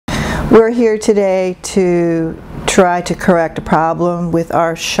We're here today to try to correct a problem with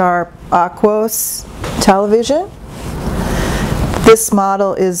our Sharp Aquos television. This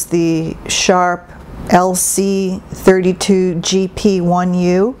model is the Sharp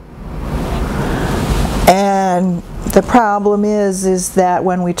LC32GP1U, and the problem is that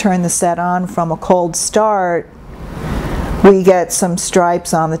when we turn the set on from a cold start, we get some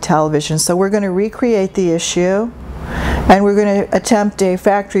stripes on the television. So we're going to recreate the issue, and we're going to attempt a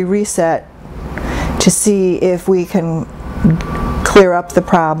factory reset to see if we can clear up the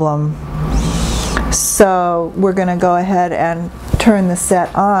problem. So we're going to go ahead and turn the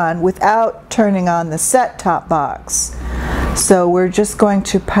set on without turning on the set-top box. So we're just going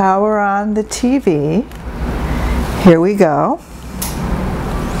to power on the TV. Here we go.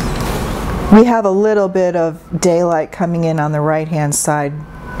 We have a little bit of daylight coming in on the right-hand side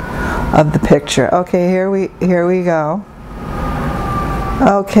of the picture. Okay, here we go.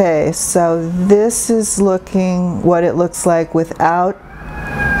 Okay, so this is looking what it looks like without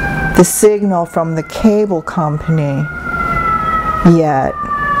the signal from the cable company yet.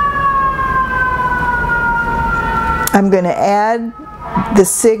 I'm going to add the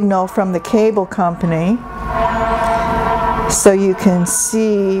signal from the cable company so you can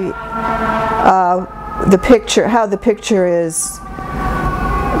see the picture, how the picture is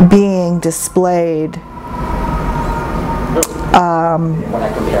being displayed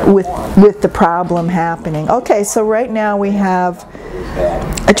with the problem happening. Okay, so right now we have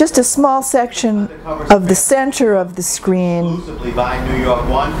just a small section of the center of the screen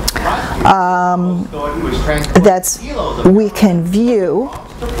that's we can view,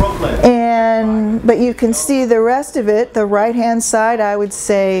 but you can see the rest of it. The right hand side, I would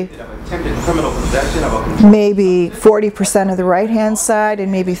say maybe 40% of the right hand side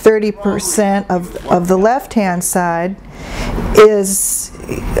and maybe 30% of the left hand side is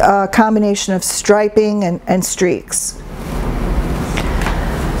a combination of striping and streaks.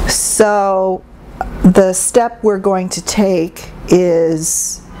 So the step we're going to take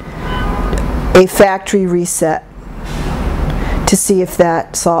is a factory reset to see if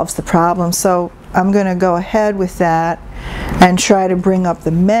that solves the problem. So I'm going to go ahead with that and try to bring up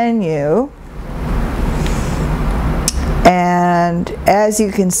the menu. And as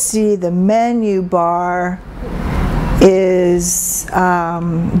you can see, the menu bar is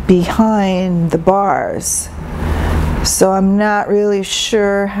behind the bars. So I'm not really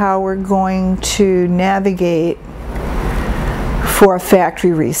sure how we're going to navigate for a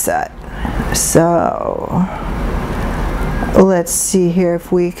factory reset. So let's see here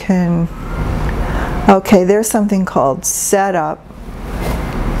if we can. Okay, there's something called setup.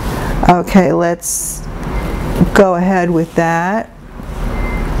 Okay, let's go ahead with that.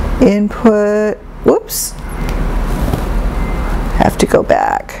 Input, whoops. Have to go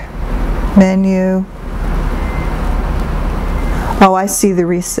back. Menu. Oh, I see the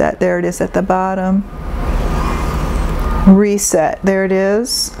reset. There it is at the bottom. Reset. There it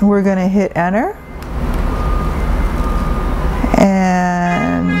is. We're going to hit enter.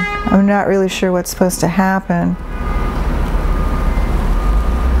 And I'm not really sure what's supposed to happen.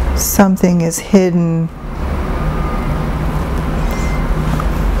 Something is hidden.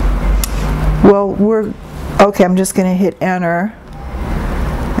 Well, okay, I'm just going to hit enter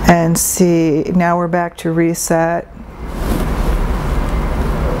and see. Now we're back to reset.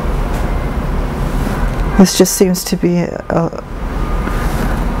 This just seems to be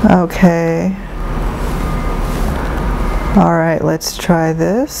okay. All right, let's try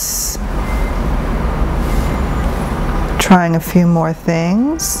this. Trying a few more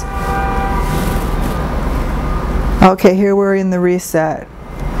things. Okay, here we're in the reset.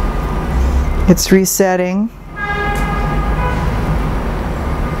 It's resetting.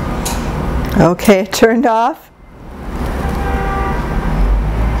 Okay, it turned off.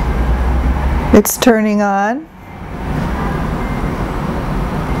 It's turning on.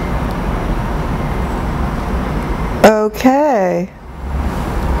 Okay.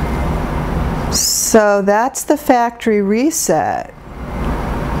 So that's the factory reset.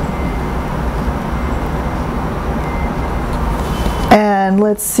 And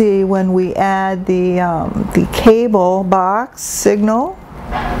let's see when we add the cable box signal.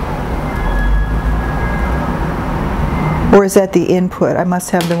 Or is that the input? I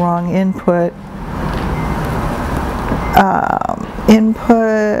must have the wrong input.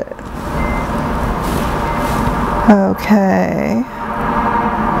 Input. Okay.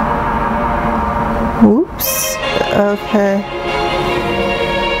 Oops. Okay.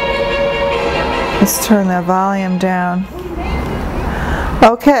 Let's turn that volume down.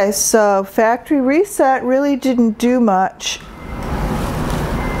 Okay, so factory reset really didn't do much.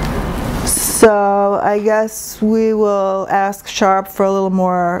 So I guess we will ask Sharp for a little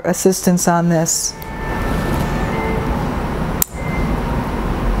more assistance on this.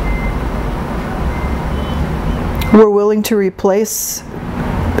 We're willing to replace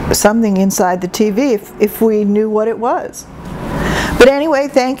something inside the TV if we knew what it was. But anyway,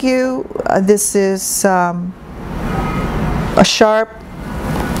 thank you. This is a Sharp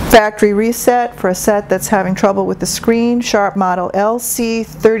factory reset for a set that's having trouble with the screen. Sharp model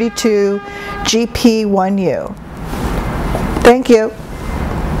LC32GP1U. Thank you.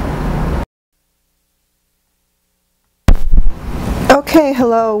 Okay,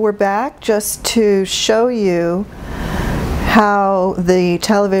 hello, we're back just to show you how the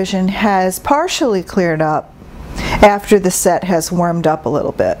television has partially cleared up after the set has warmed up a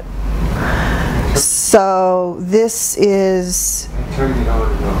little bit. So this is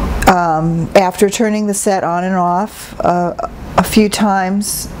after turning the set on and off a few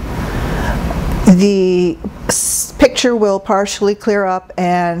times. The picture will partially clear up,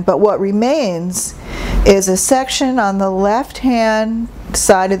 but what remains is a section on the left-hand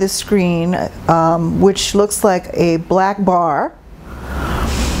side of the screen which looks like a black bar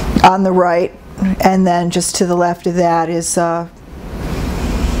on the right, and then just to the left of that is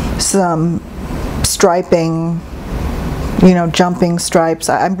some striping, you know, jumping stripes.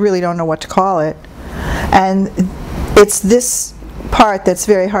 I really don't know what to call it. And it's this part that's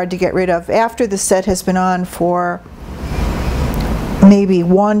very hard to get rid of after the set has been on for maybe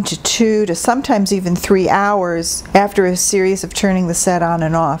 1 to 2 to sometimes even 3 hours. After a series of turning the set on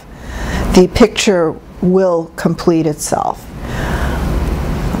and off, the picture will complete itself.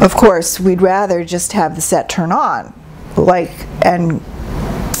 Of course, we'd rather just have the set turn on, and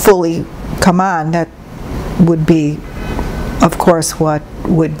fully come on. That would be, of course, what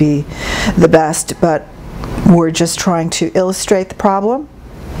would be the best, but we're just trying to illustrate the problem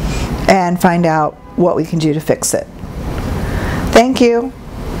and find out what we can do to fix it. Thank you.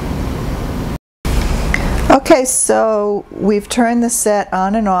 Okay, so we've turned the set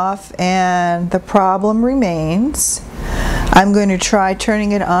on and off and the problem remains. I'm going to try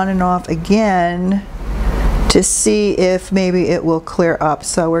turning it on and off again to see if maybe it will clear up.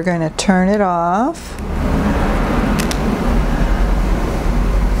 So we're going to turn it off.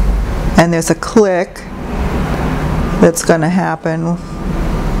 And there's a click that's going to happen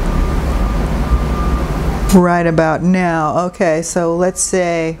right about now. Okay, so let's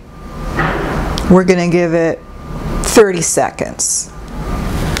say we're going to give it 30 seconds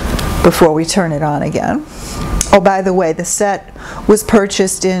before we turn it on again. Oh, by the way, the set was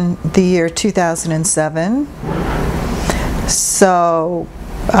purchased in the year 2007. So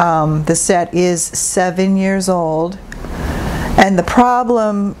the set is 7 years old. And the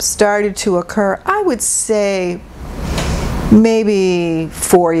problem started to occur, I would say, maybe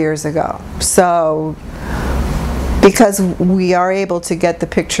 4 years ago. So because we are able to get the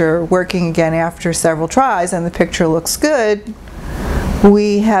picture working again after several tries and the picture looks good,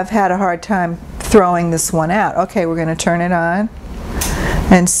 we have had a hard time throwing this one out. Okay, we're going to turn it on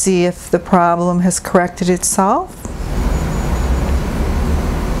and see if the problem has corrected itself.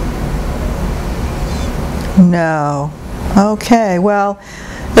 No. Okay, well,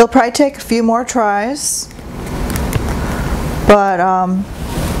 it'll probably take a few more tries, but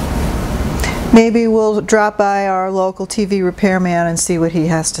maybe we'll drop by our local TV repairman and see what he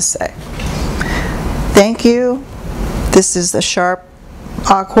has to say. Thank you. This is the Sharp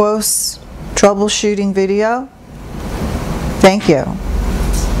Aquos troubleshooting video. Thank you.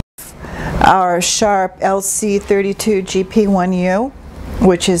 Our Sharp LC32GP1U,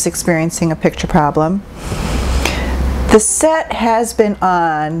 which is experiencing a picture problem. The set has been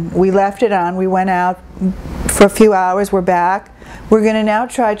on. We left it on. We went out for a few hours. We're back. We're going to now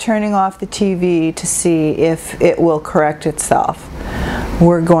try turning off the TV to see if it will correct itself.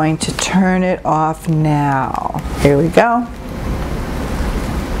 We're going to turn it off now. Here we go.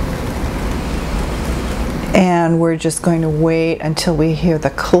 And we're just going to wait until we hear the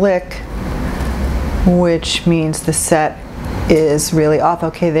click, which means the set is really off.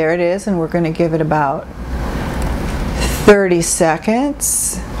 Okay, there it is, and we're going to give it about 30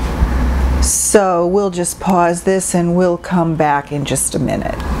 seconds. So we'll just pause this and we'll come back in just a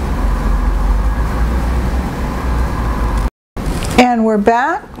minute. And we're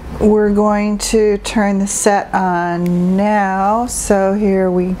back. We're going to turn the set on now. So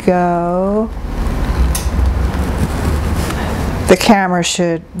here we go. The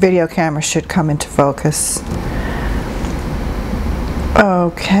video camera should come into focus.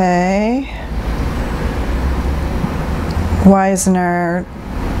 Okay. Why isn't our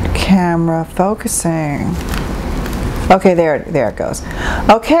camera focusing? Okay, there it goes.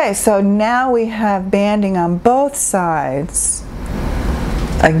 Okay, so now we have banding on both sides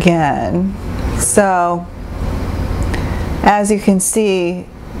again. So as you can see,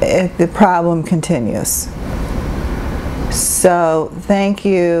 the problem continues. So thank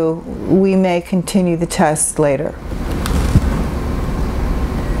you. We may continue the test later.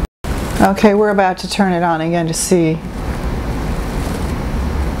 Okay, we're about to turn it on again to see.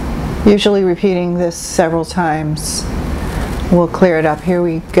 Usually repeating this several times will clear it up. Here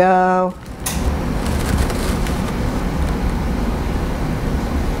we go.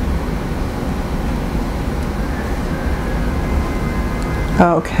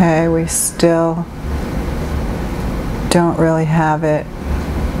 Okay, we still don't really have it.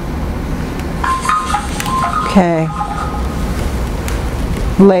 Okay,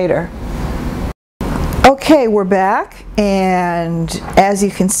 later. Okay, we're back, and as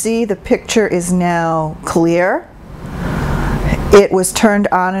you can see, the picture is now clear. It was turned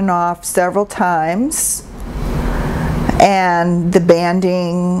on and off several times, and the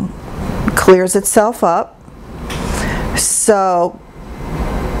banding clears itself up. So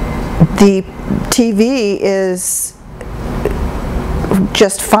the TV is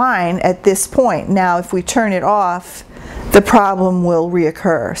just fine at this point. Now if we turn it off, the problem will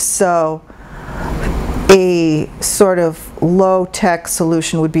reoccur. So a sort of low-tech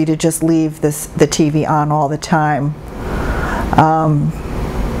solution would be to just leave the TV on all the time.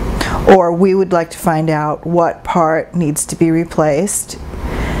 Or we would like to find out what part needs to be replaced,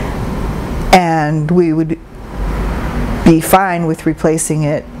 and we would be fine with replacing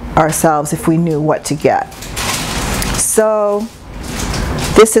it ourselves if we knew what to get. So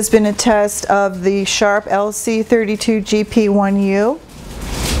this has been a test of the Sharp LC32GP1U,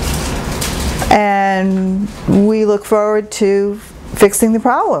 and we look forward to fixing the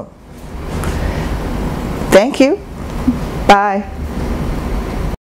problem. Thank you. Bye.